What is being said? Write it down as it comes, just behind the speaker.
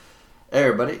Hey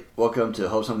everybody, welcome to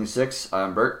Hope Something 6.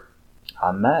 I'm Bert.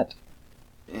 I'm Matt.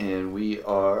 And we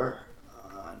are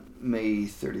on May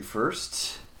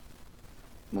 31st,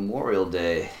 Memorial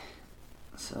Day.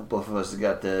 So both of us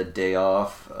got the day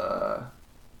off.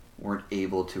 Weren't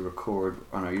able to record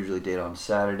on our usually date on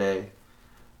Saturday.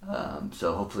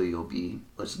 So hopefully you'll be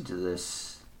listening to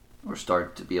this, or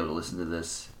start to be able to listen to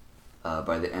this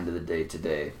by the end of the day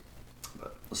today.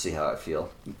 But we'll see how I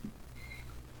feel.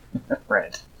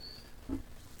 Right.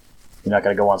 You're not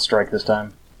going to go on strike this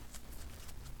time?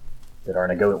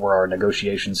 Were our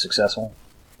negotiations successful?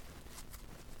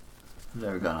 I've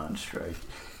never gone on strike.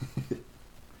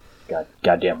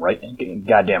 Goddamn right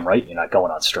you're not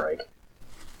going on strike.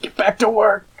 Get back to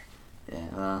work! Yeah,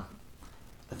 well,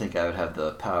 I think I would have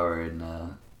the power in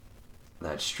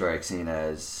that strike, seeing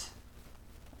as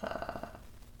I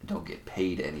don't get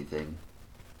paid anything.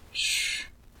 Shh.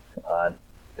 Come on.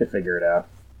 Could figure it out.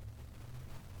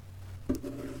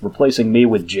 Replacing me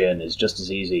with Jin is just as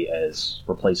easy as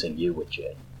replacing you with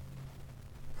Jin.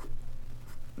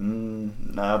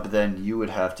 Nah, but then you would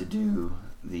have to do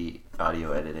the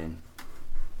audio editing.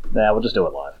 Nah, we'll just do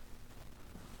it live.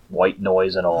 White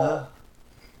noise and all.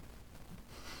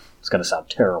 It's gonna sound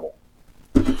terrible.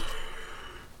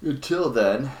 Until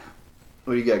then,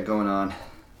 what do you got going on?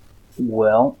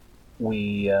 Well,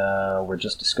 we were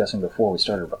just discussing before we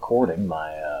started recording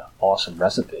my awesome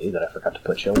recipe that I forgot to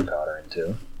put chili powder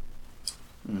into.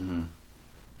 Mm-hmm.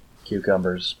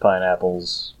 Cucumbers,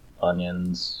 pineapples,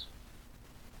 onions.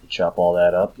 You chop all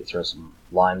that up. You throw some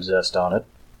lime zest on it.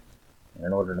 And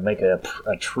in order to make a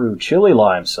true chili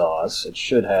lime sauce, it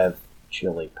should have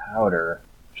chili powder,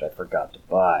 which I forgot to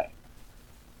buy.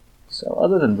 So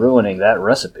other than ruining that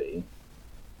recipe,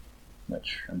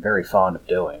 which I'm very fond of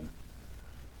doing,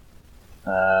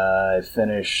 I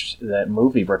finished that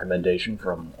movie recommendation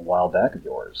from a while back of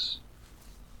yours.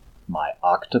 My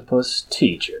Octopus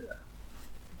Teacher.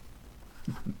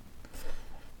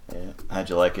 Yeah. How'd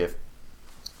you like it?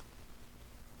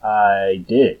 I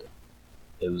did.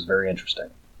 It was very interesting.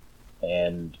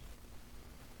 And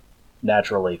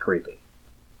naturally creepy.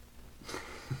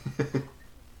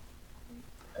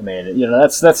 I mean,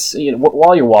 that's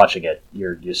while you're watching it,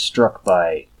 you're struck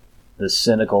by the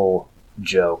cynical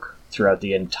joke throughout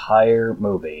the entire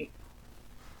movie.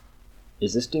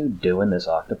 Is this dude doing this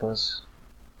octopus?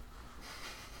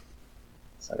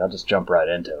 It's like, I'll just jump right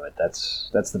into it. That's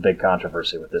the big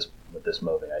controversy with this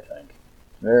movie, I think.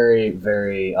 Very,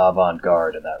 very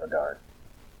avant-garde in that regard.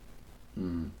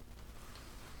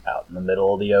 Out in the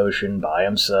middle of the ocean by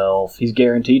himself. He's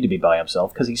guaranteed to be by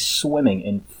himself because he's swimming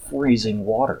in freezing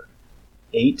water.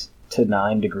 8 to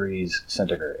 9 degrees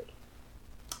centigrade.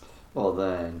 Well,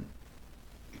 then,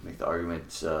 you can make the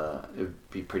argument it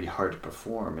would be pretty hard to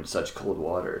perform in such cold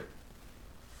water.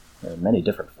 There are many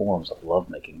different forms of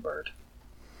lovemaking, Bert.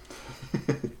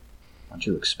 Why don't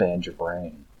you expand your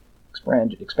brain?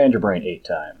 Expand your brain 8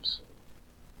 times.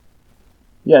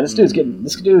 Yeah, this dude's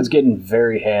getting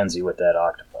very handsy with that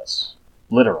octopus.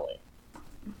 Literally.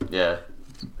 Yeah.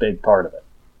 It's a big part of it,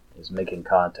 is making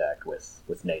contact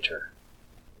with nature.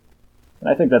 And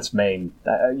I think that's main.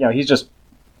 He's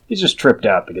just tripped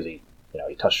out because he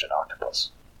touched an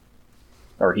octopus,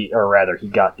 or rather he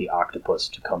got the octopus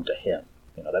to come to him.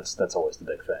 That's always the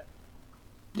big thing.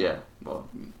 Yeah. Well,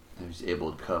 he was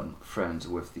able to become friends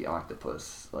with the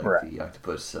octopus. Like, right. The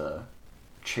octopus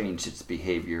changed its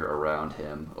behavior around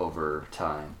him over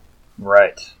time.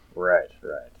 Right.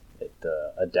 It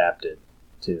adapted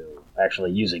to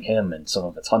actually using him in some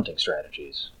of its hunting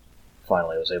strategies.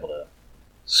 Finally, it was able to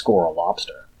score a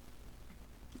lobster.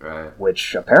 Right.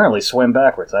 Which apparently swim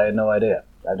backwards. I had no idea.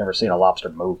 I've never seen a lobster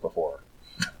move before.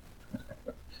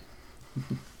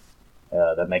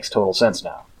 That makes total sense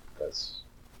now, because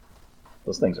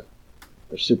those things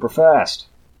they're super fast.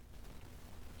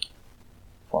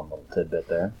 Fun little tidbit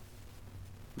there.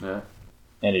 Yeah.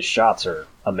 And his shots are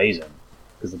amazing,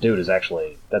 because the dude is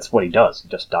that's what he does. He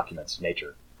just documents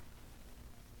nature.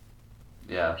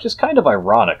 Yeah. It's just kind of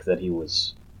ironic that he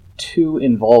was too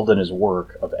involved in his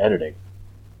work of editing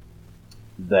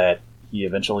that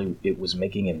it was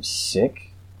making him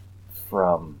sick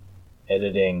from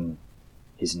editing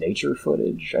his nature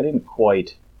footage. I didn't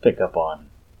quite pick up on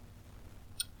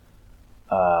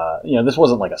this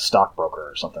wasn't like a stockbroker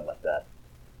or something like that,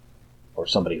 or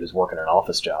somebody who's working an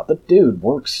office job. The dude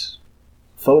works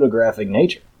photographing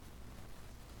nature.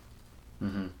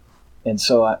 Mm-hmm. And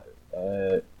so I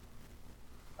don't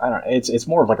know, it's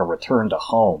more of like a return to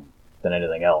home than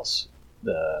anything else.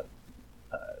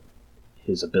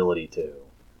 His ability to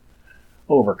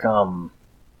overcome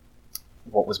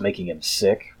what was making him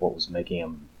sick, what was making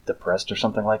him depressed or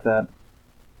something like that.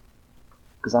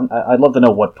 Because I'd love to know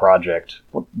what project,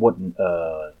 what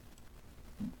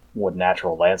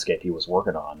natural landscape he was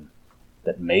working on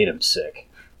that made him sick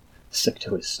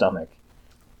to his stomach.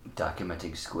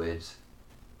 Documenting squids.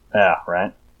 Yeah,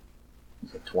 right?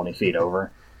 He's like 20 feet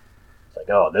over. It's like,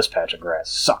 oh, this patch of grass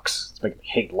sucks. It's making me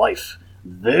hate life.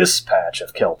 This patch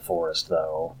of kelp forest,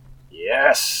 though,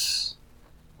 yes!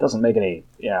 Doesn't make any...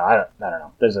 Yeah, I don't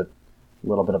know. There's a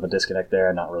little bit of a disconnect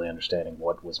there, not really understanding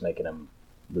what was making him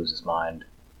lose his mind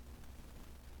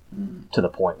to the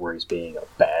point where he's being a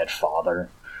bad father.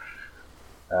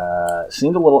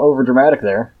 Seemed a little overdramatic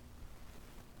there.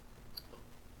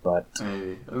 But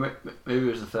maybe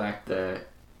it was the fact that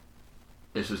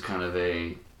this was kind of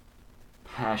a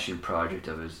passion project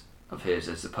of his,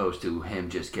 as opposed to him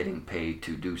just getting paid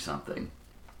to do something.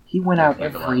 He went out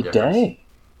every day.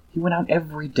 He went out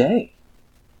every day,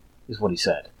 is what he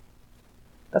said.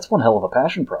 That's one hell of a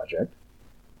passion project.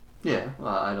 Yeah,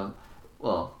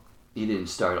 well, he didn't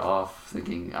start off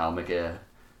thinking, I'll make a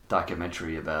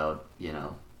documentary about,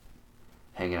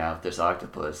 hanging out with this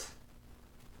octopus.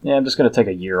 Yeah, I'm just going to take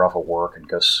a year off of work and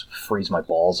go freeze my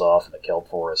balls off in the kelp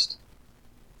forest.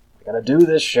 I gotta do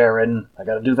this, Sharon. I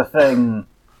gotta do the thing.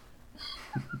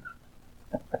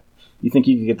 You think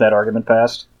you could get that argument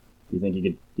passed? You think you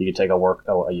could take a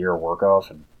year of work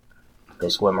off and go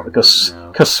swim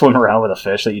around with a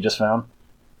fish that you just found?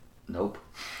 Nope.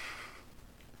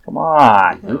 Come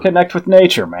on, reconnect with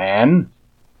nature, man.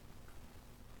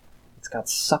 It's got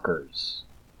suckers.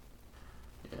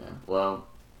 Yeah, well,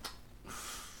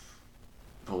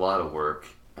 a lot of work.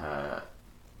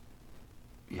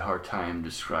 Hard time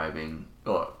explaining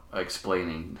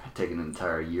taking an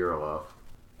entire year off.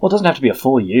 Well, it doesn't have to be a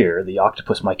full year. The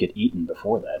octopus might get eaten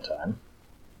before that time.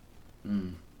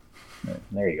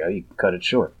 There you go. You can cut it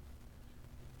short.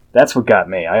 That's what got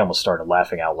me. I almost started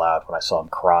laughing out loud when I saw him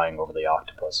crying over the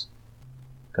octopus.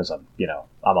 Because I'm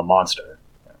a monster.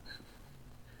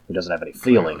 Who doesn't have any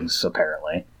feelings,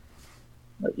 apparently.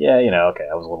 But yeah, okay,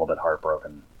 I was a little bit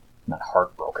heartbroken. Not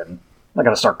heartbroken. I'm not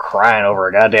gonna start crying over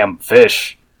a goddamn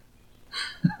fish.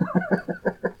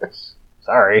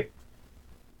 Sorry.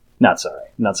 Not sorry.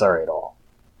 Not sorry at all.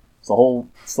 It's the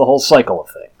whole cycle of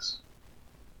things.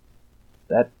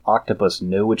 That octopus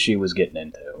knew what she was getting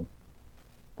into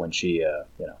when she,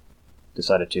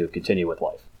 decided to continue with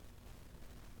life.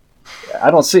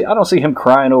 I don't see him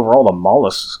crying over all the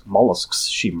mollusks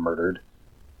she murdered,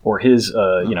 or his,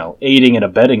 aiding and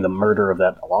abetting the murder of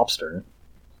that lobster.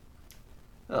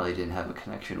 Well, he didn't have a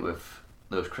connection with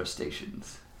those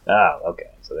crustaceans. Oh,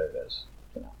 okay. So there it is.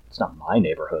 It's not my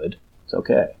neighborhood. It's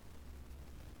okay.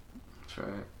 That's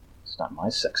right. It's not my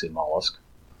sexy mollusk.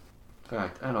 In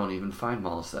fact, I don't even find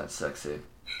mollusks that sexy.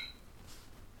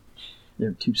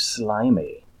 They're too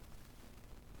slimy.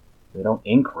 They don't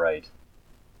ink right.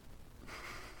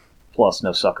 Plus,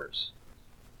 no suckers.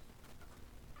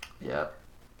 Yep.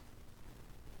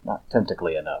 Not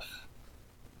tentacly enough.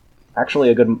 Actually,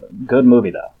 a good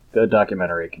movie, though. Good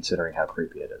documentary, considering how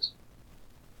creepy it is.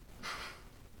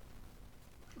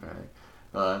 Right.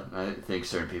 I think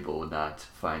certain people would not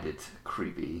find it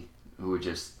creepy, who would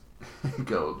just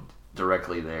go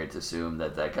directly there to assume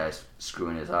that guy's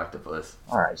screwing his octopus.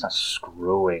 Alright, he's not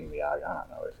screwing the octopus. I don't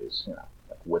know if he's,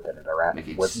 like whipping it around,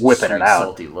 making whipping it out.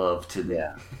 Salty love to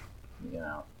the...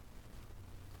 Yeah.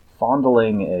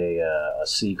 Fondling a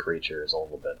sea creature is a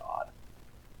little bit odd.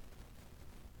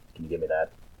 Can you give me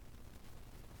that?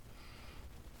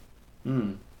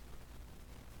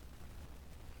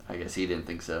 I guess he didn't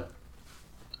think so.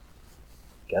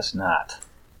 Guess not.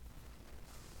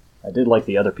 I did like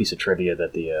the other piece of trivia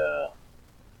that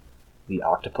the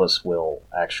octopus will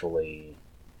actually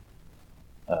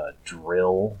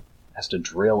has to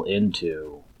drill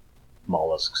into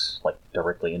mollusks, like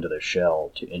directly into their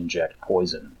shell, to inject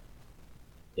poison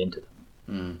into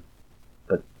them.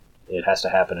 But it has to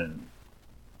happen in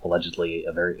allegedly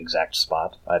a very exact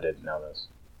spot. I didn't know this.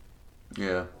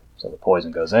 Yeah. So the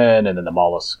poison goes in, and then the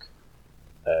mollusk,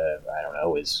 I don't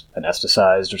know, is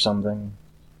anesthetized or something,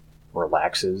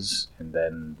 relaxes, and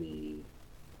then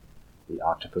the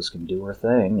octopus can do her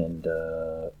thing and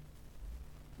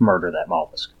murder that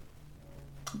mollusk.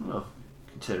 Well,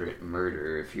 consider it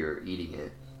murder if you're eating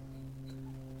it.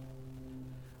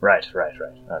 Right.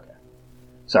 Okay.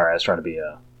 Sorry, I was trying to be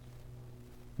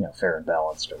fair and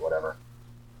balanced or whatever.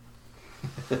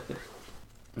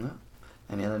 No.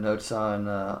 Any other notes on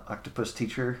Octopus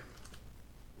Teacher?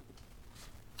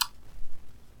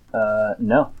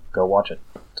 No. Go watch it.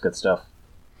 It's good stuff.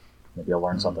 Maybe you'll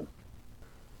learn something.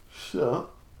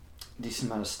 So,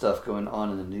 decent amount of stuff going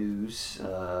on in the news.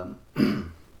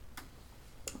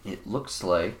 It looks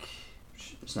like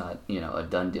it's not, a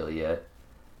done deal yet,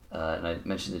 and I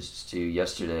mentioned this to you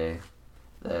yesterday,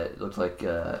 that it looked like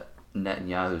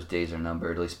Netanyahu's days are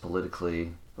numbered, at least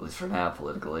politically, at least for now,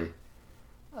 politically.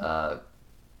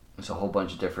 There's a whole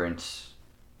bunch of different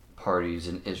parties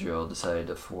in Israel decided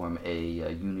to form a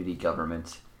unity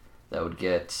government that would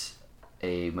get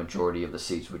a majority of the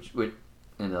seats, which would,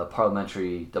 in a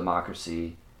parliamentary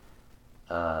democracy,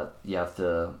 you have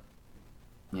to,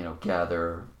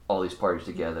 gather all these parties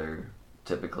together,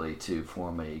 typically to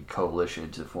form a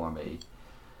coalition, to form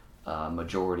a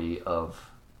majority of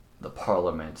the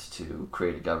parliament to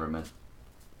create a government.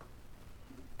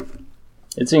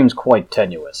 It seems quite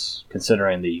tenuous,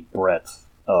 considering the breadth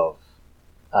of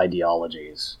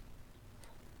ideologies.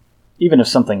 Even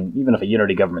if a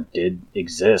unity government did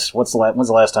exist, when's the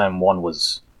last time one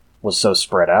was so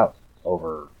spread out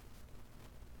over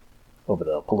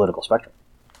the political spectrum?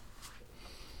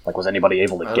 Like, was anybody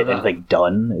able to get anything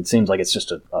done? It seems like it's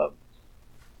just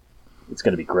it's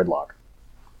going to be gridlock.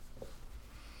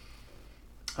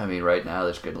 I mean, right now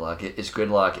there's gridlock. It's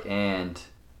gridlock, and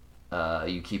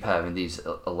you keep having these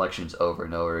elections over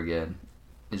and over again.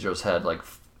 Israel's had like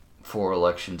 4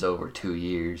 elections over 2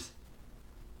 years.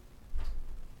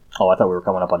 Oh, I thought we were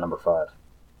coming up on number 5.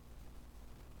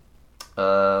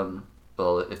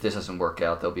 Well, if this doesn't work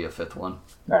out, there'll be a 5th one.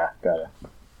 Ah, got it.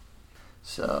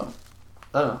 So,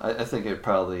 I don't know. I think it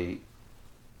probably...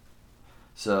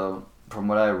 So, from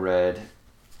what I read,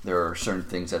 there are certain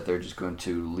things that they're just going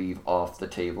to leave off the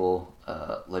table,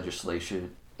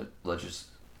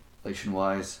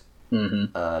 legislation-wise,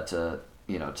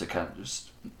 to kind of just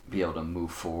be able to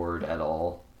move forward at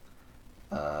all.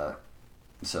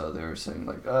 So they were saying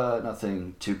like,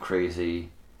 nothing too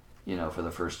crazy, for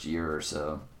the first year or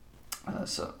so.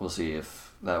 So we'll see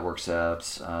if that works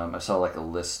out. I saw like a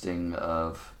listing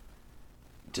of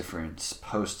different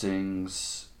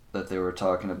postings that they were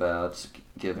talking about,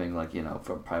 giving like,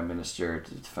 from prime minister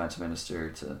to defense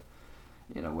minister to,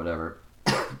 whatever.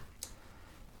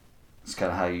 It's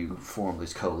kind of how you form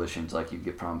these coalitions. Like, you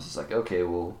get promises like, okay,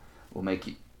 we'll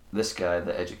make this guy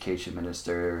the education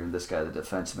minister and this guy the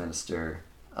defense minister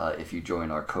if you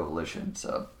join our coalition.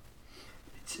 So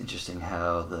it's interesting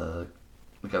how the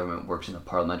government works in a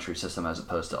parliamentary system as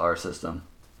opposed to our system.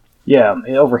 Yeah,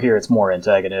 over here it's more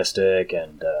antagonistic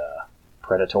and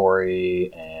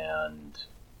predatory, and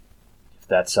if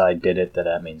that side did it, then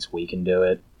that means we can do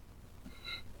it.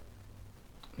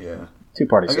 Yeah.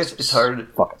 Two-party systems, I guess it's hard.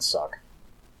 Fucking suck.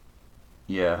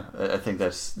 Yeah, I think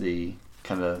that's the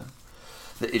kind of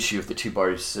the issue of the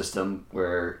two-party system,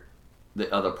 where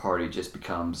the other party just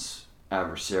becomes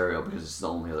adversarial because it's the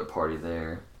only other party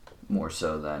there, more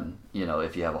so than,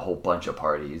 if you have a whole bunch of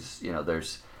parties.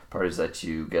 There's parties that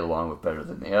you get along with better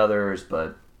than the others,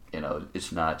 but,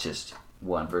 it's not just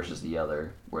one versus the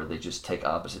other, where they just take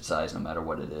opposite sides no matter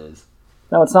what it is.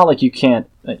 No, it's not like you can't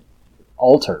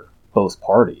alter both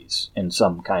parties in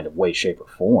some kind of way, shape, or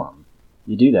form.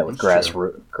 You do that with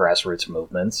grassroots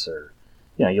movements, or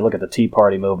you look at the Tea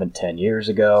Party movement 10 years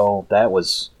ago. That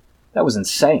was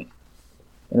insane,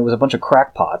 and it was a bunch of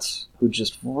crackpots who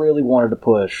just really wanted to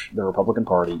push the Republican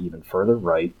Party even further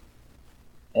right,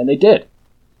 and they did,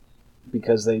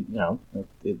 because they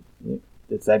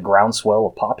it's that groundswell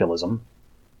of populism.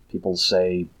 People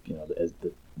say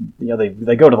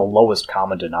they go to the lowest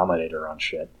common denominator on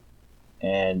shit.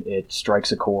 And it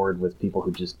strikes a chord with people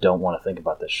who just don't want to think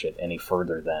about this shit any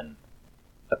further than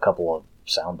a couple of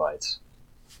sound bites.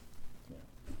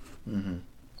 Mm-hmm.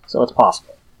 So it's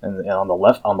possible. And on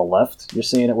the left, you're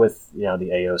seeing it with the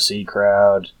AOC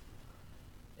crowd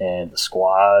and the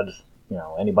Squad.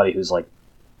 Anybody who's like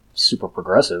super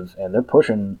progressive, and they're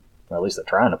pushing, or at least they're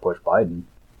trying to push Biden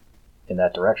in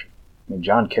that direction. I mean,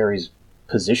 John Kerry's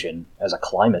position as a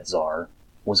climate czar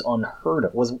was unheard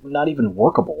of. Was not even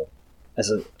workable as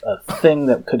a thing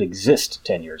that could exist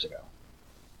 10 years ago.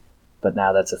 But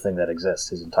now that's a thing that exists.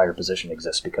 His entire position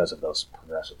exists because of those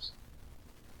progressives.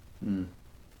 Mm.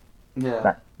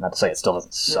 Yeah. Not to say it still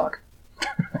doesn't suck.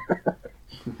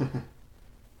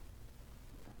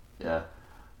 Yeah.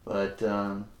 But,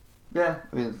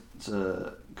 it's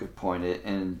a good point.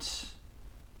 And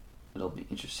it'll be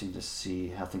interesting to see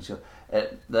how things go.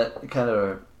 That kind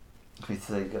of makes me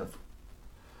think of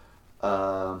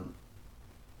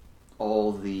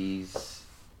all these,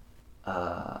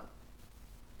 all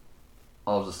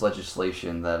this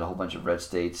legislation that a whole bunch of red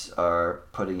states are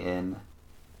putting in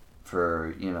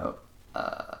for,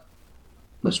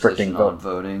 restricting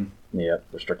voting. Yeah,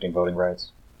 restricting voting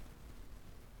rights.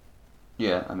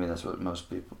 Yeah, I mean, that's what most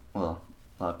people, a lot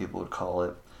of people would call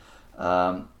it.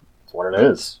 That's what it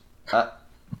is.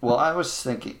 I was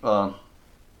thinking,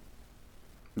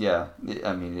 yeah,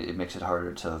 I mean, it makes it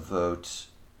harder to vote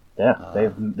Yeah,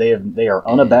 they are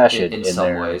unabashed in some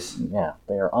their ways. Yeah,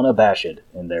 they are unabashed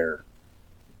in their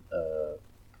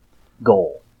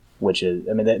goal, which is,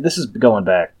 I mean, this is going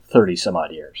back 30 some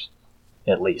odd years,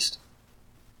 at least.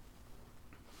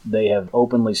 They have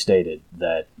openly stated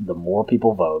that the more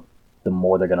people vote, the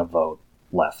more they're going to vote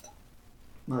left.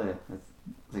 Well, yeah,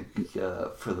 I think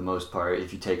for the most part,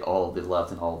 if you take all of the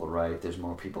left and all of the right, there's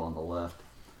more people on the left.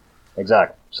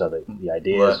 Exactly. So the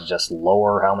idea is just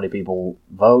lower how many people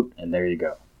vote, and there you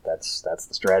go. That's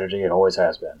the strategy. It always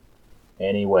has been.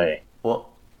 Anyway. Well,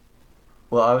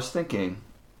 I was thinking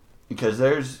because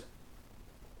they're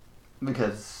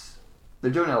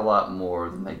doing it a lot more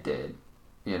than they did,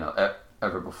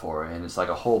 ever before, and it's like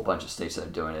a whole bunch of states that are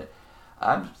doing it.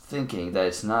 I'm thinking that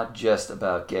it's not just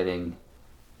about getting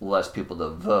less people to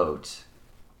vote,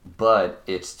 but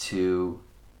it's to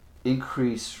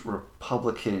increase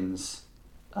Republicans'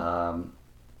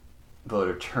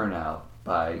 voter turnout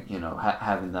by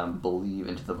having them believe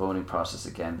into the voting process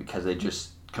again, because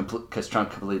because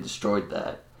Trump completely destroyed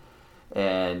that.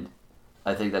 And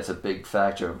I think that's a big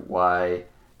factor of why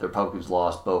the Republicans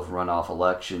lost both runoff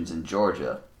elections in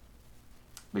Georgia,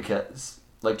 because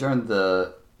like during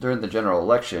the general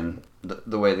election,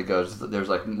 the way that goes, there's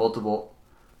like multiple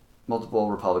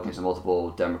Republicans and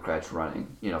multiple Democrats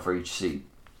running, for each seat.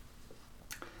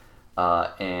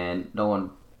 And no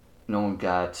one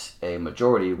got a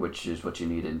majority, which is what you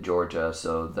need in Georgia.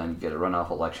 So then you get a runoff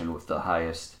election with the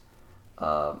highest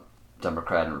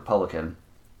Democrat and Republican.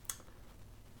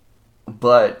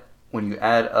 But when you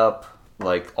add up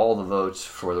like all the votes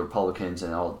for the Republicans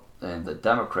and the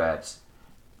Democrats,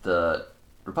 the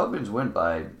Republicans win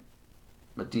by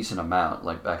a decent amount,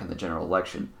 like back in the general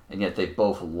election, and yet they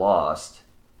both lost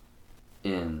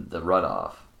in the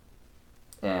runoff.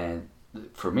 And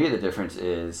for me, the difference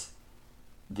is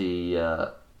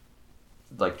the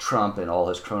like Trump and all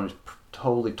his cronies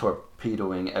totally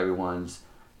torpedoing everyone's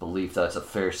belief that it's a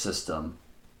fair system,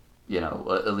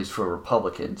 at least for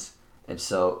Republicans. And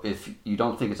so if you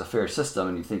don't think it's a fair system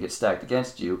and you think it's stacked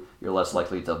against you, you're less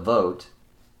likely to vote,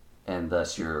 and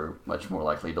thus you're much more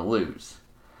likely to lose.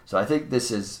 So I think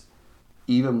this is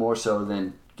even more so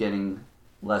than getting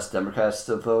less Democrats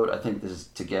to vote. I think this is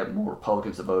to get more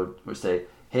Republicans to vote, or say,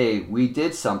 hey, we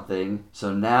did something,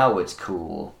 so now it's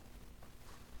cool.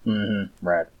 Mm-hmm.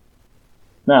 Right.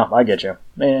 No, I get you.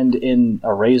 And in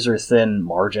a razor-thin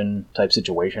margin type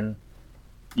situation,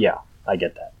 yeah, I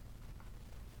get that.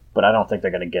 But I don't think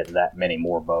they're going to get that many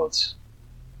more votes.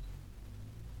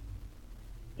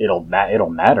 It'll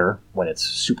matter when it's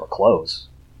super close.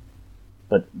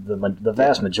 But the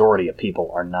vast majority of people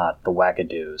are not the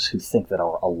wackadoos who think that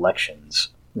our elections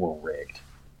were rigged.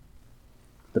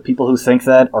 The people who think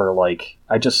that are like,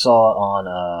 I just saw on,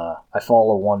 I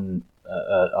follow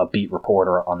a beat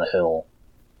reporter on the Hill,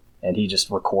 and he just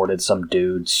recorded some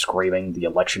dude screaming the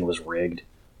election was rigged,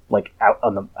 like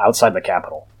outside the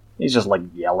Capitol. He's just like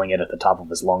yelling it at the top of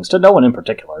his lungs to no one in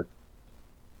particular.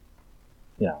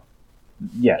 Yeah,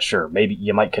 sure, maybe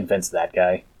you might convince that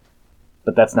guy,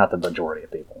 but that's not the majority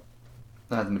of people.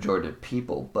 Not the majority of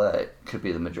people, but could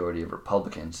be the majority of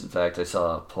Republicans. In fact, I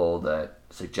saw a poll that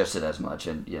suggested as much,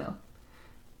 and you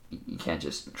can't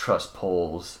just trust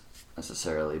polls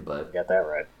necessarily, but You got that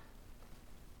right.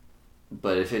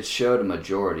 But if it showed a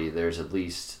majority, there's at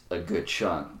least a good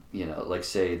chunk. Like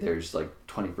say there's like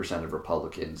 20% of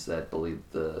Republicans that believe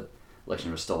the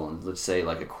election was stolen. Let's say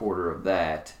like a quarter of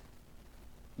that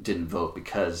didn't vote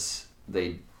because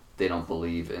they don't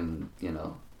believe in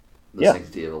the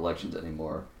sanctity of elections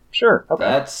anymore. Sure.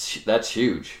 Okay. That's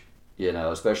huge.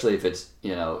 Especially if it's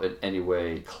in any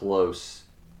way close.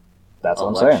 That's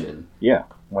what election. I'm saying. Yeah,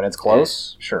 when it's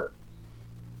close, sure.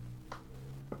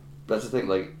 That's the thing.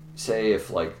 Like, say if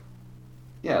 3%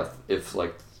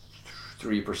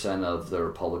 of the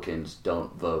Republicans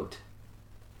don't vote,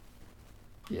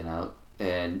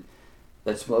 and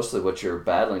that's mostly what you're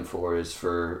battling for is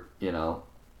for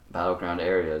battleground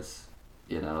areas.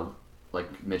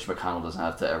 Like Mitch McConnell doesn't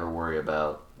have to ever worry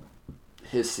about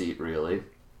his seat really.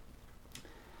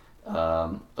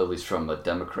 At least from a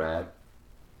Democrat.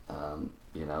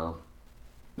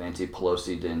 Nancy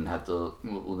Pelosi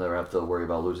will never have to worry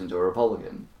about losing to a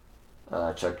Republican.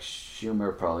 Chuck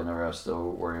Schumer probably never has to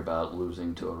worry about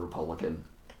losing to a Republican.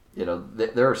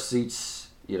 There are seats,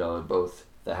 in both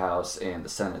the House and the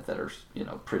Senate that are,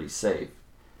 pretty safe.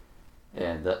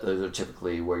 And those are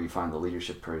typically where you find the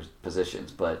leadership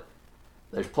positions. But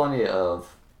there's plenty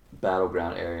of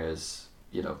battleground areas,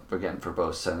 again, for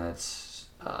both Senates,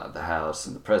 the House,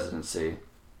 and the presidency.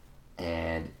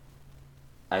 And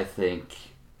I think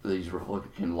these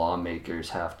Republican lawmakers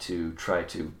have to try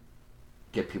to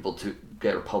get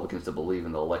Republicans to believe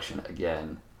in the election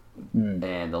again. Mm.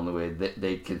 And the only way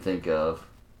they can think of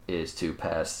is to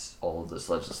pass all of this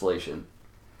legislation.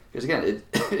 Because again,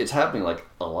 it's happening like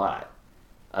a lot.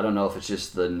 I don't know if it's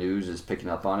just the news is picking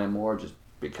up on it more, just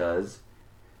because,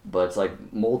 but it's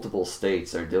like multiple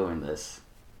states are doing this,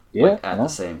 Yeah, like, at the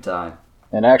same time.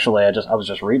 And actually, I was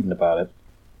just reading about it.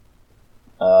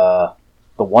 The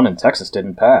one in Texas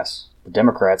didn't pass. The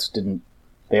Democrats didn't.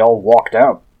 They all walked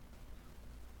out.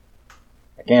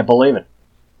 I can't believe it.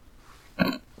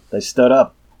 They stood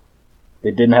up.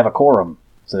 They didn't have a quorum,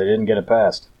 so they didn't get it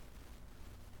passed.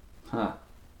 Huh.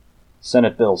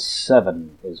 Senate Bill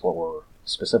 7 is what we're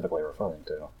specifically referring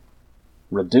to.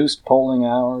 Reduced polling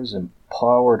hours,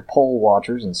 empowered poll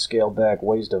watchers, and scaled back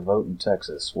ways to vote in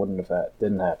Texas.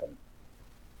 Didn't happen.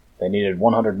 They needed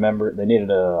 100 They needed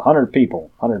 100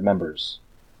 people, 100 members,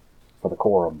 for the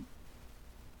quorum.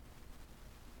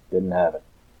 Didn't have it.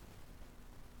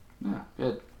 Yeah,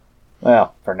 good.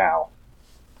 Well, for now.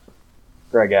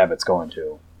 Greg Abbott's going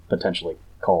to potentially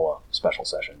call a special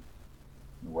session.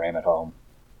 Ram it home.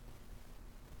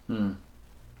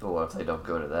 But what if they don't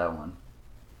go to that one?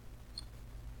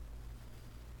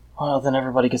 Well, then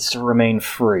everybody gets to remain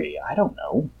free. I don't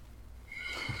know.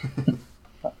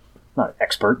 Not an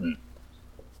expert in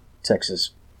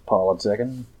Texas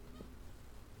politicking.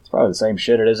 It's probably the same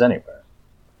shit it is anywhere.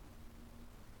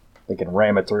 They can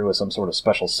ram it through with some sort of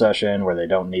special session where they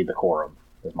don't need the quorum,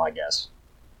 is my guess.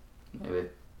 Maybe.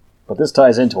 But this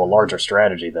ties into a larger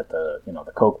strategy that the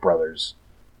Koch brothers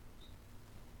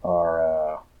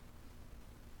are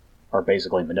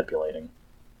basically manipulating.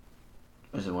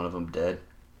 Isn't one of them dead?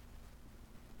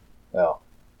 Well,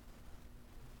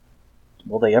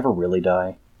 will they ever really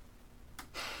die?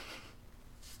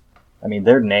 I mean,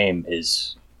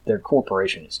 their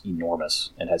corporation is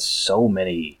enormous and has so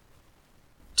many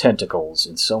tentacles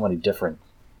and so many different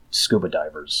scuba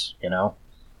divers,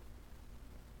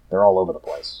 They're all over the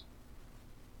place.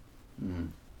 Mm-hmm.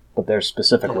 But they're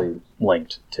specifically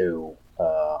linked to,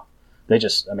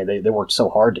 they worked so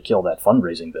hard to kill that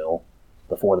fundraising bill,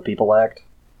 the For the People Act,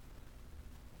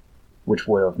 which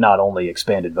would have not only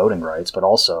expanded voting rights, but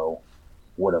also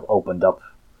would have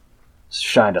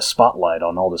shined a spotlight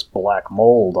on all this black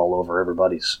mold all over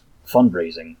everybody's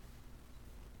fundraising.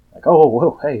 Like, oh,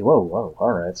 whoa, hey, whoa,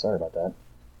 alright, sorry about that.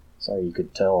 Sorry you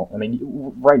could tell. I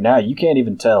mean, right now, you can't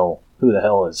even tell who the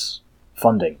hell is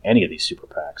funding any of these super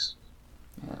PACs.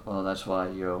 Yeah, well, that's why,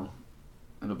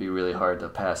 it'll be really hard to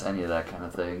pass any of that kind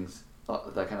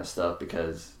of stuff,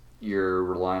 because you're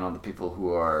relying on the people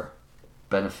who are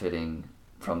benefiting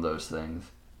from those things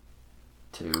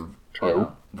to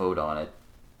vote on it.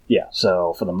 Yeah,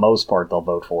 so for the most part they'll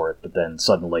vote for it, but then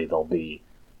suddenly there'll be,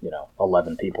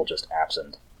 11 people just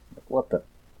absent. Like, what the?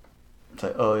 It's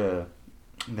like, oh yeah,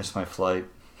 missed my flight.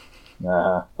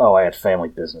 Oh, I had family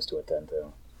business to attend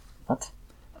to. What?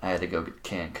 I had to go get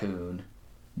Cancun.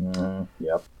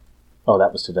 Yep. Oh,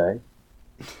 that was today?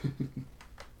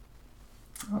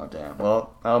 Oh, damn.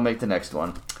 Well, I'll make the next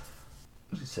one.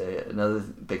 Say another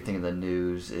big thing in the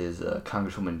news is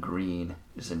Congresswoman Green,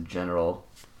 just in general,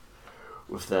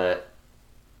 with that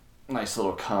nice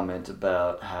little comment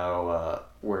about how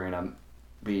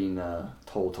being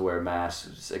told to wear masks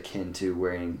is akin to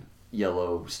wearing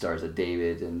yellow Stars of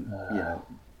David and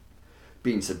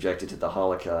being subjected to the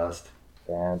Holocaust.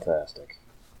 Fantastic.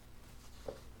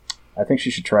 I think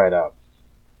she should try it out.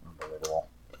 Unbelievable.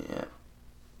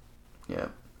 Yeah.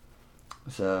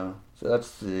 So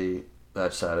that's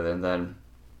that side of it. And then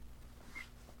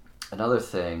another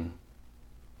thing,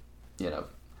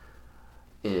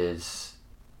 is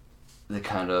the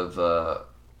kind of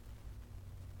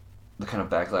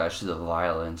backlash to the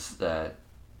violence that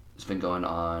has been going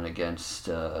on against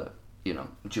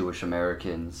Jewish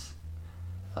Americans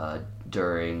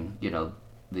during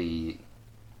the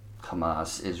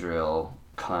Hamas-Israel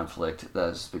conflict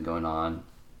that's been going on,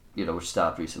 which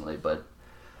stopped recently, but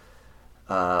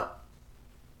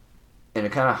and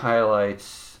it kind of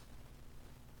highlights,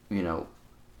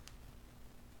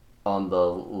 on the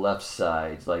left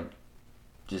side, like,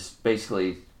 just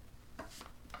basically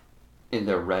in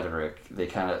their rhetoric, they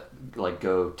kind of, like,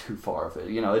 go too far with it.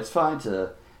 It's fine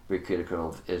to be critical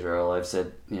of Israel. I've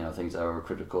said, things that were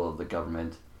critical of the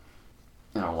government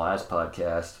in our last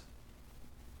podcast.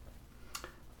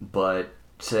 But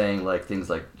saying, like, things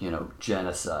like,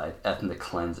 genocide, ethnic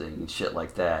cleansing, and shit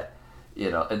like that,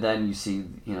 and then you see,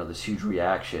 this huge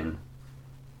reaction,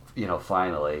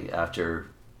 finally, after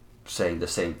saying the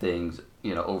same things,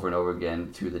 over and over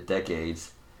again through the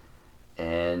decades.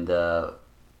 And,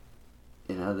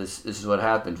 this is what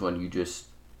happens when you just,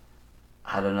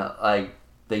 I don't know, like,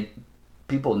 they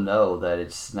people know that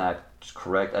it's not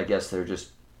correct. I guess they're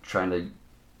just trying to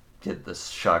get the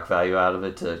shock value out of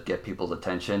it to get people's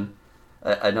attention.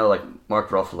 I know, like, Mark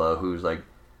Ruffalo, who's like,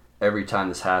 every time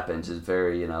this happens is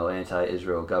very,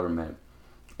 anti-Israel government.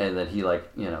 And then he,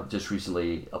 like, just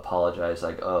recently apologized,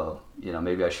 like, oh,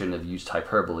 maybe I shouldn't have used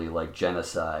hyperbole like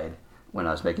genocide when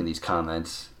I was making these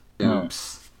comments.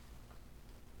 Oops.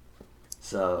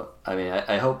 So, I mean,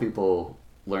 I hope people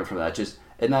learn from that.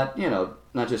 And not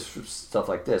just stuff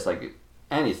like this, like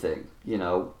anything,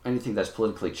 anything that's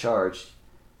politically charged.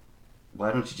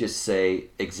 Why don't you just say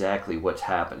exactly what's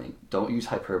happening? Don't use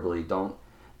hyperbole. Don't,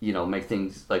 make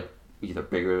things like either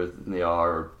bigger than they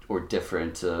are or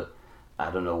different to,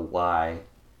 I don't know why.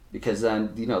 Because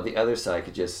then, the other side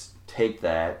could just take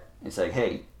that and say,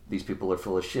 hey, these people are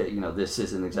full of shit. This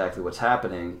isn't exactly what's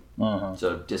happening.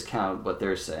 So discount what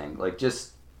they're saying. Like,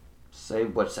 just say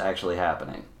what's actually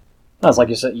happening. That's like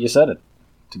you said it,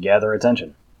 to gather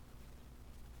attention.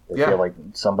 They feel like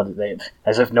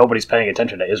as if nobody's paying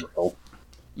attention to Israel.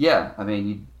 Yeah, I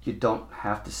mean, you don't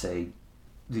have to say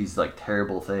these, like,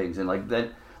 terrible things. And, like,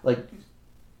 then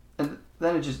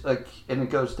it just, like, and it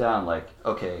goes down, like,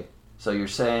 okay, so you're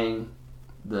saying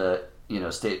the,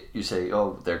 state, you say,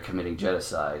 oh, they're committing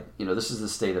genocide. This is the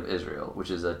state of Israel,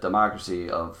 which is a democracy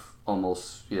of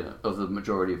almost, of the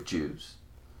majority of Jews.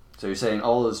 So you're saying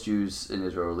all those Jews in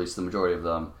Israel, or at least the majority of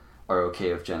them, are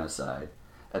okay with genocide.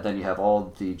 And then you have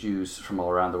all the Jews from all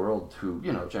around the world who,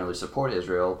 generally support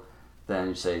Israel. Then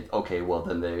you say, okay, well,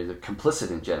 then they're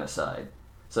complicit in genocide.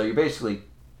 So you're basically,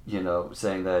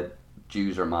 saying that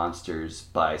Jews are monsters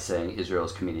by saying Israel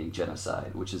is committing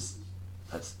genocide,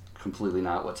 that's completely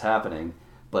not what's happening.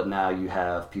 But now you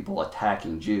have people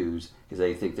attacking Jews because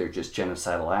they think they're just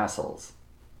genocidal assholes.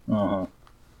 So,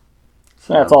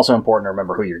 it's also important to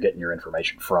remember who you're getting your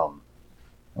information from.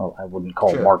 Well, I wouldn't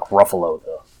call Mark Ruffalo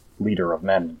the leader of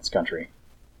men in this country.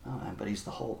 Oh, man, but he's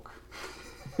the Hulk.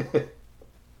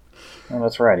 Oh,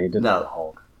 that's right, he did the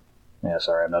Hulk. Yeah,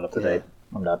 sorry, I'm not up to date.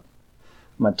 I'm not.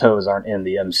 My toes aren't in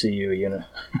the MCU unit.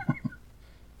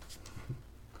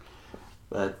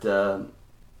 But,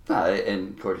 and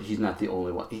of course, he's not the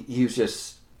only one. He was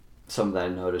just someone that I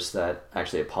noticed that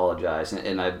actually apologized.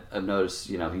 And I've noticed,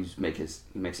 he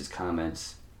makes his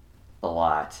comments a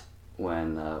lot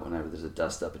whenever there's a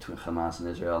dust-up between Hamas and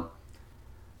Israel.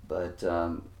 But,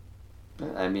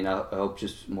 I mean, I hope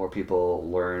just more people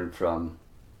learn from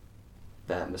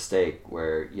that mistake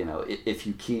where,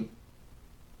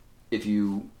 if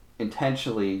you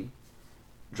intentionally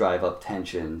drive up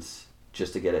tensions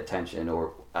just to get attention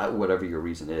or whatever your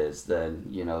reason is, then,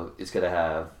 it's going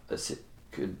to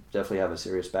could definitely have a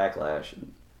serious backlash.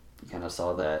 And you kind of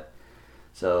saw that.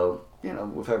 So,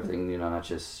 with everything, not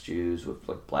just Jews, with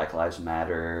like Black Lives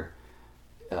Matter,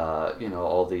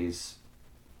 all these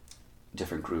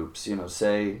different groups,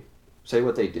 say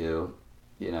what they do,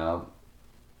 if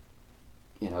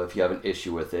you have an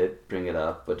issue with it, bring it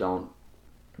up, but don't,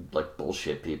 like,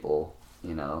 bullshit people,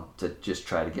 to just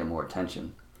try to get more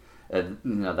attention. And,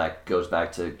 that goes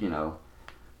back to,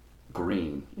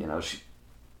 Green,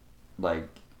 like,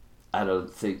 I don't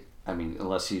think, I mean,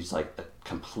 unless she's, like, a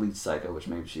complete psycho, which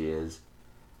maybe she is,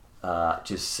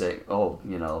 just saying,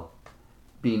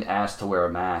 being asked to wear a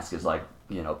mask is like,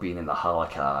 being in the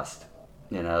Holocaust.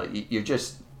 You're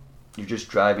just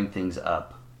driving things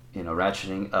up,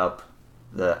 ratcheting up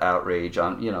the outrage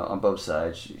on both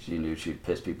sides. She knew she'd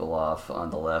piss people off on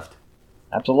the left.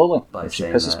 Absolutely. If she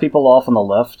pisses people off on the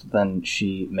left, then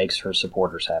she makes her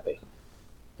supporters happy,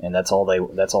 and that's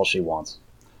all she wants.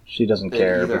 She doesn't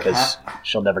care because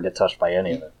she'll never get touched by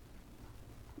any of it.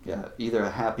 Yeah, either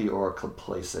happy or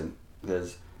complacent.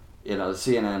 Because,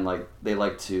 CNN, like, they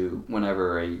like to,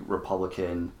 whenever a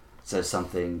Republican says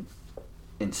something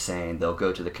insane, they'll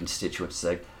go to the constituents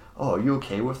and say, oh, are you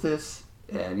okay with this?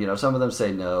 And, some of them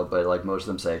say no, but, like, most of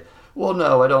them say, well,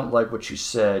 no, I don't like what you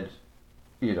said,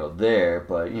 there,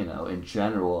 but, in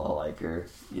general, I like her,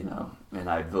 and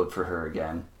I'd vote for her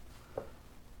again.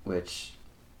 Which,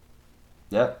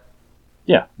 yeah.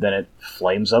 Yeah, then it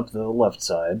flames up the left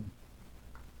side.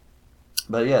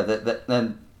 But yeah,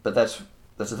 but that's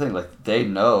the thing. Like, they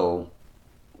know,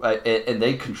 right, and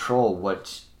they control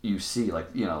what you see. Like,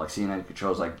 like CNN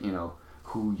controls, like,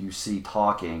 who you see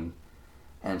talking,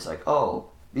 and it's like, oh,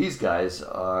 these guys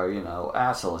are,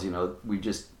 assholes. We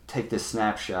just take this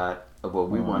snapshot of what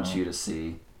we want you to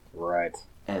see, right?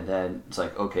 And then it's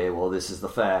like, okay, well, this is the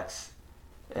facts,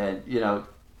 and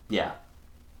yeah,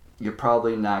 you're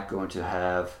probably not going to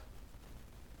have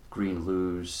Green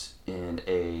lose in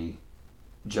a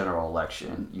general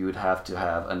election. You would have to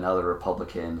have another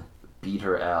Republican beat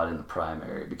her out in the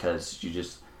primary because she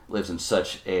just lives in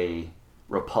such a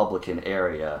Republican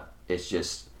area, it's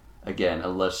just, again,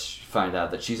 unless you find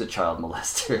out that she's a child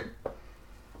molester,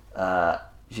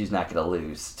 she's not going to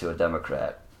lose to a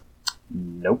Democrat.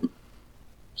 Nope.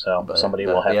 So But, somebody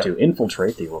will have to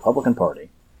infiltrate the Republican Party.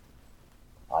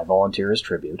 I volunteer as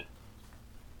tribute.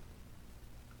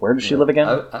 Where does she live again?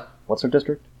 What's her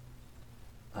district?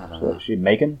 I don't know. Is she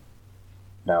Macon?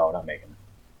 No, not Macon.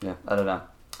 Yeah, I don't know.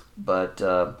 But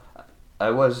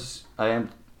I am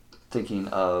thinking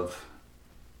of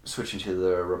switching to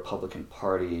the Republican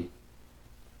Party,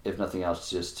 if nothing else,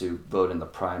 just to vote in the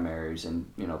primaries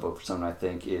and, vote for someone I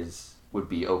think would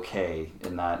be okay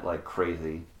and not like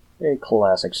crazy. A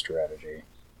classic strategy.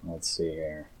 Let's see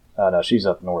here. Oh no, she's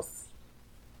up north.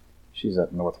 She's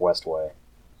up Northwest way.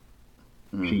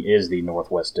 She is the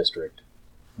Northwest District.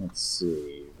 Let's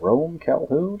see. Rome,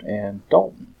 Calhoun, and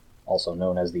Dalton, also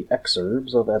known as the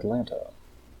exurbs of Atlanta.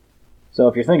 So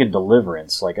if you're thinking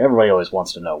Deliverance, like everybody always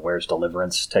wants to know where's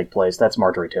Deliverance take place, that's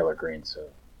Marjorie Taylor Greene's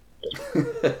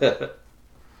district.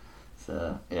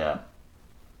 So, yeah.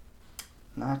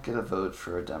 Not gonna vote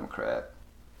for a Democrat.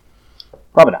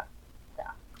 Probably not.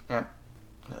 Yeah.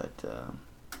 But,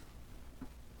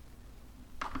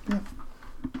 yeah.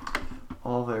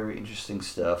 All very interesting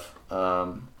stuff.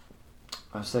 I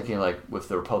was thinking, like, with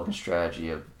the Republican strategy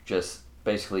of just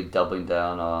basically doubling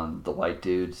down on the white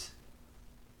dudes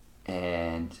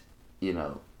and,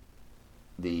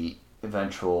 the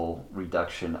eventual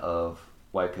reduction of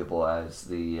white people as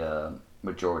the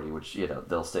majority, which,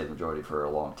 they'll stay the majority for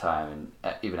a long time,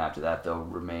 and even after that, they'll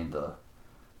remain the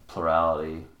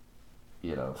plurality,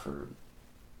 for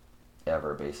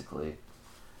ever, basically.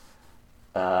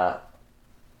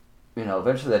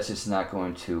 Eventually that's just not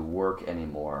going to work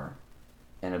anymore.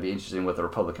 And it'll be interesting what the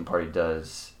Republican Party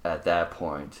does at that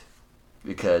point,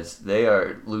 because they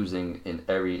are losing in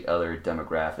every other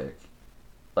demographic.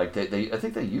 Like I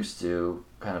think they used to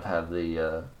kind of have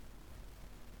the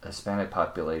Hispanic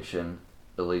population,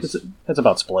 at least. It's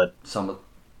about split. Some,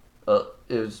 it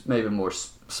was maybe more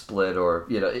split, or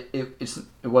it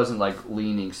wasn't like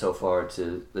leaning so far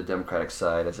to the Democratic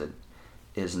side as it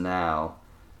is now.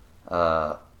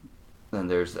 Then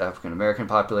there's the African American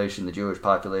population, the Jewish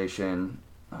population,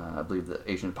 I believe the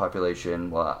Asian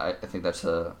population. Well, I think that's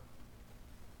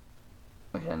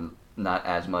again, not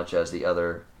as much as the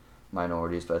other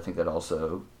minorities, but I think that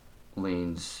also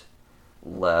leans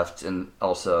left, and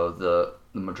also the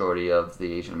majority of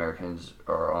the Asian Americans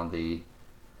are on the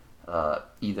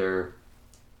either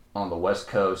on the West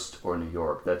Coast or New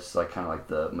York. That's like kind of like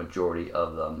the majority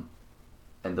of them,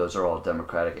 and those are all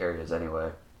Democratic areas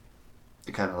anyway.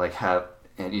 They kind of like have,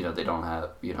 and they don't have,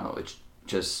 it's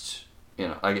just,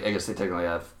 I guess they technically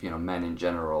have, men in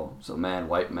general, so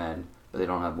white men, but they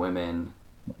don't have women.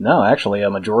 No, actually, a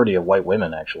majority of white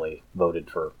women actually voted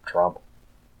for Trump.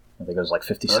 I think it was like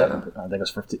 57. I think it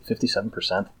was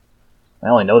 57%. I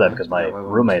only know that because my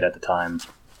roommate at the time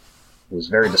was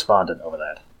very despondent over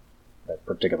that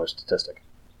particular statistic.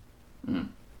 I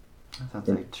thought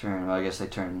they turned. Well, I guess they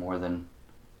turned more than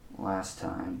last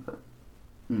time, but.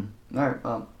 All right.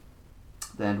 Well,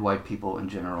 then white people in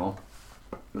general.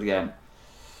 But again,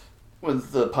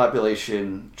 with the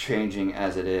population changing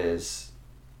as it is,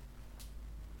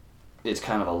 it's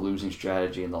kind of a losing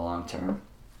strategy in the long term.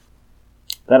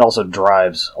 That also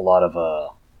drives a lot of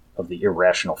the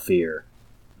irrational fear.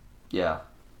 Yeah.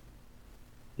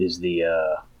 Is the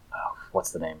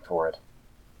what's the name for it?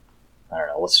 I don't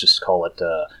know. Let's just call it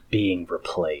being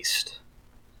replaced.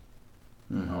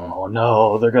 Mm-hmm. Oh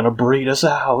no, they're gonna breed us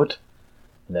out,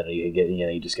 and then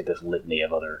you just get this litany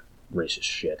of other racist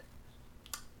shit.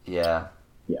 Yeah.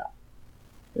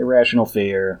 Irrational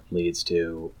fear leads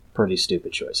to pretty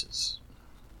stupid choices.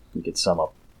 You could sum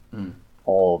up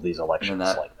all of these elections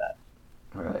like that.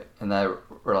 Right, and that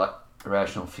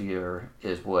irrational fear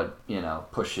is what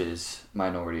pushes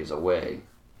minorities away.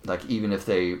 Like, even if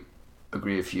they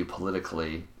agree with you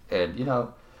politically, and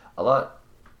a lot.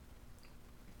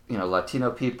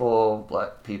 Latino people,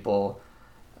 black people,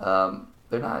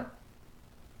 they're not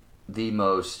the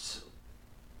most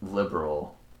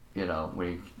liberal, when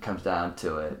it comes down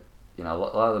to it. A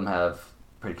lot of them have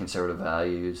pretty conservative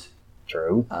values.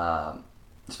 True.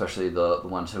 Especially the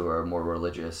ones who are more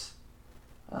religious.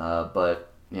 But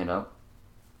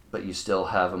you still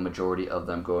have a majority of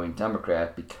them going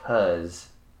Democrat because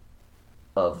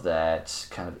of that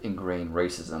kind of ingrained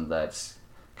racism that's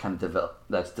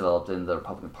developed in the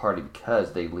Republican Party,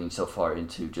 because they lean so far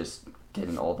into just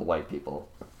getting all the white people.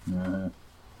 Mm-hmm.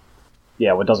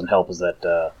 Yeah, what doesn't help is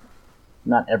that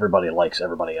not everybody likes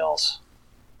everybody else.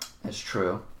 It's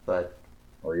true, but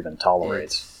or even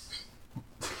tolerates.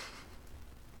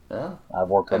 Yeah. I've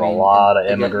worked I with a mean, lot of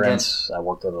again, immigrants. I've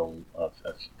worked with a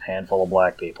handful of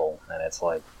black people, and it's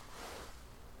like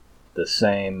the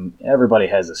same. Everybody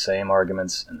has the same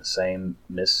arguments and the same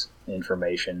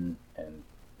misinformation, and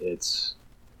it's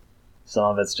some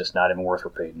of it's just not even worth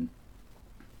repeating.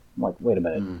 I'm like, wait a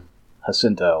minute,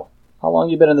 Jacinto, how long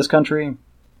you been in this country?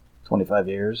 25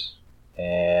 years,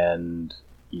 and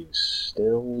you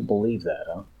still believe that,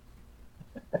 huh?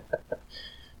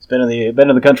 He's been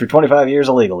in the country 25 years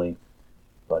illegally,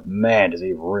 but man, does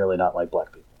he really not like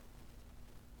black people.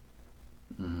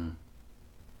 Mm-hmm.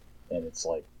 And it's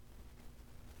like,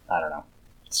 I don't know.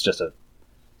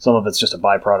 Some of it's just a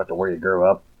byproduct of where you grew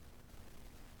up.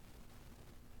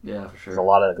 Yeah, for sure. 'Cause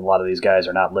a lot of these guys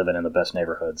are not living in the best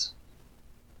neighborhoods.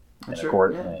 That's And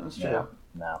true. Yeah, that's true. Yeah,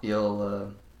 no.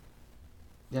 You'll,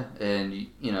 yeah, and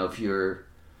you know, if you're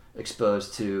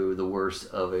exposed to the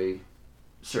worst of a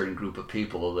certain group of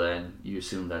people, then you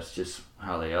assume that's just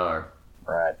how they are.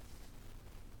 Right.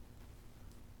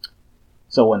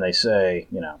 So when they say,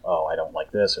 oh, I don't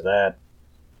like this or that,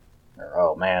 or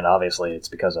oh man, obviously it's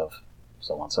because of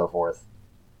so on and so forth.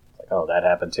 It's like, oh, that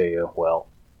happened to you. Well,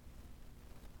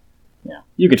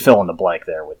 you could fill in the blank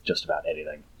there with just about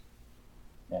anything.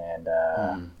 And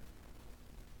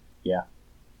yeah,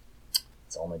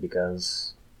 it's only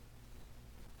because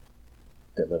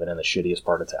they're living in the shittiest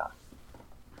part of town.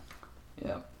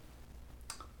 Yeah.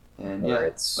 And Where yeah,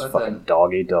 it's but fucking then,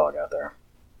 dog eat dog out there.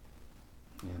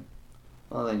 yeah.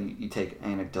 Well, then you take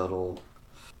anecdotal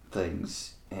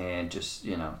things and just,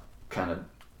 kind of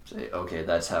say, okay,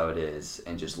 that's how it is,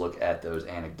 and just look at those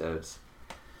anecdotes.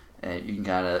 And you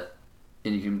can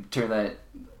you can turn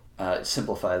that,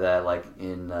 simplify that, like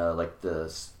in like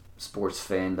the sports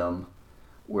fandom,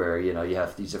 where you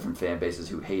have these different fan bases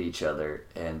who hate each other,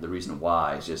 and the reason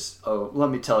why is just, oh, let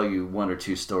me tell you one or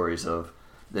two stories of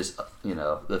this,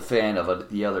 the fan of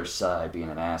the other side being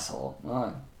an asshole.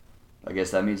 Well, I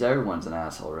guess that means everyone's an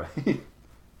asshole, right?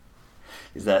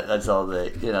 Is that's all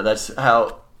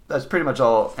that's pretty much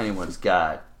all anyone's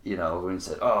got, when it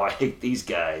said, oh, I hate these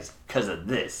guys because of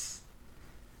this.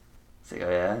 It's like, oh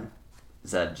yeah?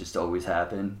 Does that just always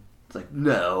happen? It's like,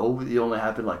 no, it only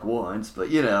happened like once, but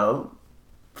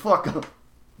fuck them.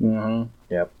 Mm-hmm.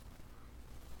 Yep.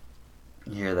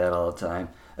 You hear that all the time.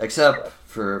 Except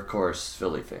for, of course,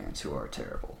 Philly fans who are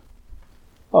terrible.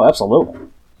 Oh, absolutely.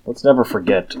 Let's never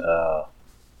forget,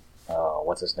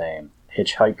 what's his name?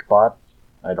 Hitchhike Bot?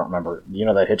 I don't remember. You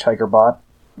know that Hitchhiker bot?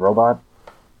 Robot?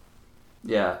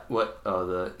 Yeah, what? Oh,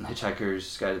 the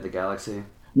Hitchhiker's Guide to the Galaxy?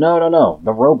 No.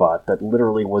 The robot that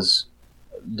literally was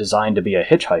designed to be a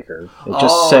hitchhiker.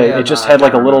 It just I had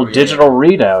like a can't little remember, digital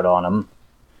readout on him.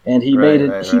 And he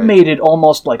made it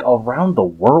almost like around the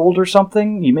world or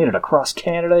something. He made it across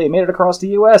Canada, he made it across the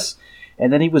US,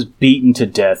 and then he was beaten to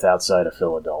death outside of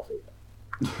Philadelphia.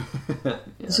 Yeah.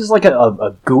 This is like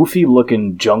a goofy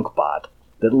looking junk bot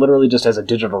that literally just has a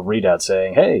digital readout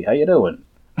saying, "Hey, how you doing?"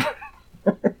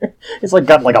 It's like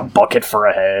got like a bucket for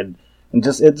a head, and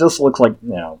it just looks like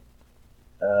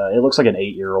it looks like an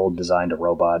 8-year-old designed a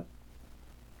robot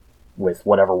with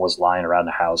whatever was lying around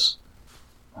the house.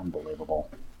 Unbelievable.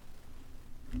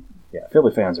 Yeah,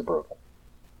 Philly fans are brutal.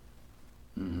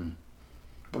 Mm-hmm.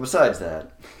 But besides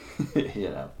that,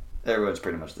 everyone's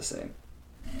pretty much the same.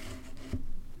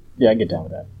 Yeah, I get down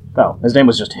with that. Oh, his name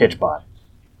was just Hitchbot.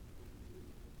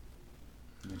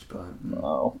 Hitchbot.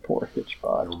 Oh, poor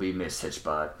Hitchbot. It'll be Miss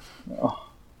Hitchbot. Oh,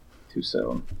 too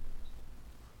soon.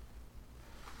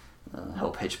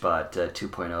 Help Hitchbot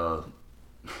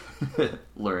 2.0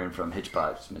 learn from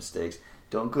Hitchbot's mistakes.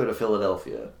 Don't go to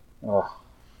Philadelphia. Oh,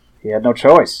 he had no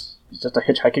choice. He's just a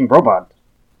hitchhiking robot.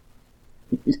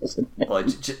 He doesn't. Well,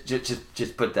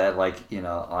 just put that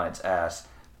on its ass.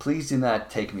 Please do not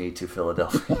take me to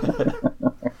Philadelphia.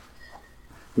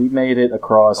 He made it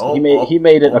across. He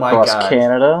made it across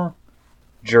Canada,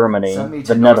 Germany,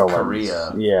 the Netherlands.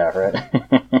 Korea. Yeah, right.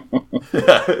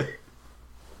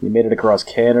 He made it across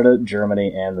Canada,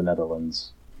 Germany, and the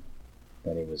Netherlands.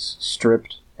 And he was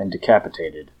stripped and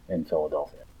decapitated in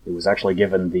Philadelphia. He was actually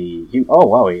given he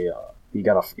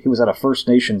was at a First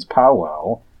Nations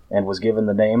powwow and was given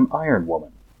the name Iron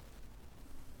Woman.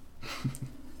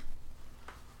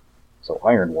 So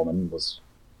Iron Woman was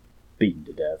beaten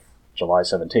to death July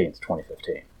 17th,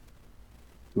 2015.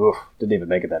 Oof, didn't even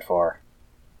make it that far.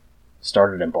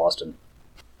 Started in Boston.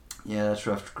 Yeah, that's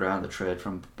rough ground to tread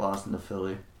from Boston to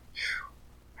Philly.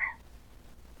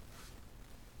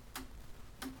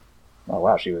 Oh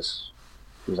wow, she was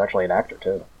actually an actor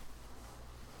too.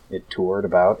 It toured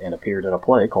about and appeared in a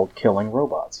play called Killing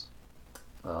Robots.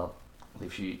 Well,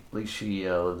 at least she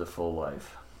lived a full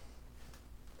life.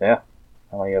 Yeah,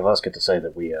 How many of us get to say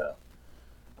that we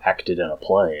acted in a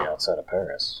play outside of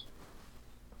Paris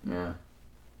Yeah.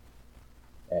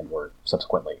 and were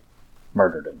subsequently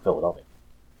murdered in Philadelphia?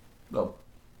 Well,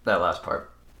 that last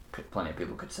part, plenty of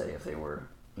people could say if they were,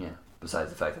 besides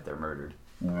the fact that they're murdered.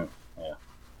 Yeah.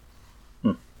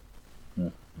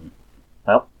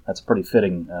 Well, that's a pretty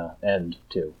fitting end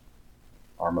to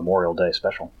our Memorial Day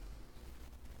special.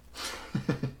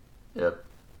 Yep.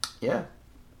 Yeah.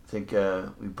 I think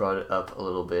we brought it up a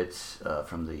little bit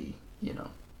from the,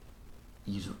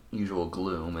 usual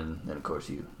gloom, and then, of course,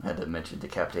 you had to mention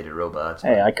decapitated robots.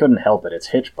 Hey, I couldn't help it. It's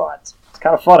Hitchbots. It's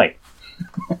kind of funny.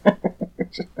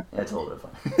 That's a little bit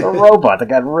fun. A robot that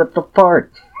got ripped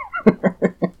apart. It's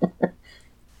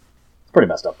pretty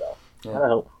messed up, though. Yeah. How the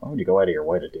hell? Why would you go out of your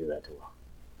way to do that to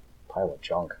a pile of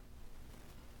junk?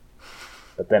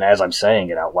 But then, as I'm saying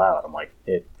it out loud, I'm like,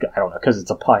 I don't know, because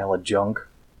it's a pile of junk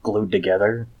glued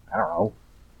together. I don't know.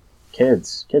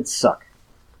 Kids suck.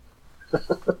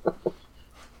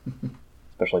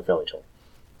 Especially Philly children.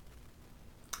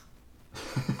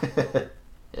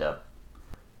 Yeah.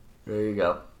 There you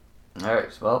go. All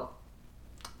right. Well,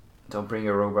 don't bring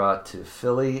your robot to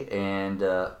Philly, and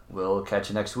we'll catch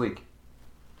you next week.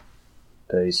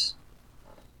 Peace.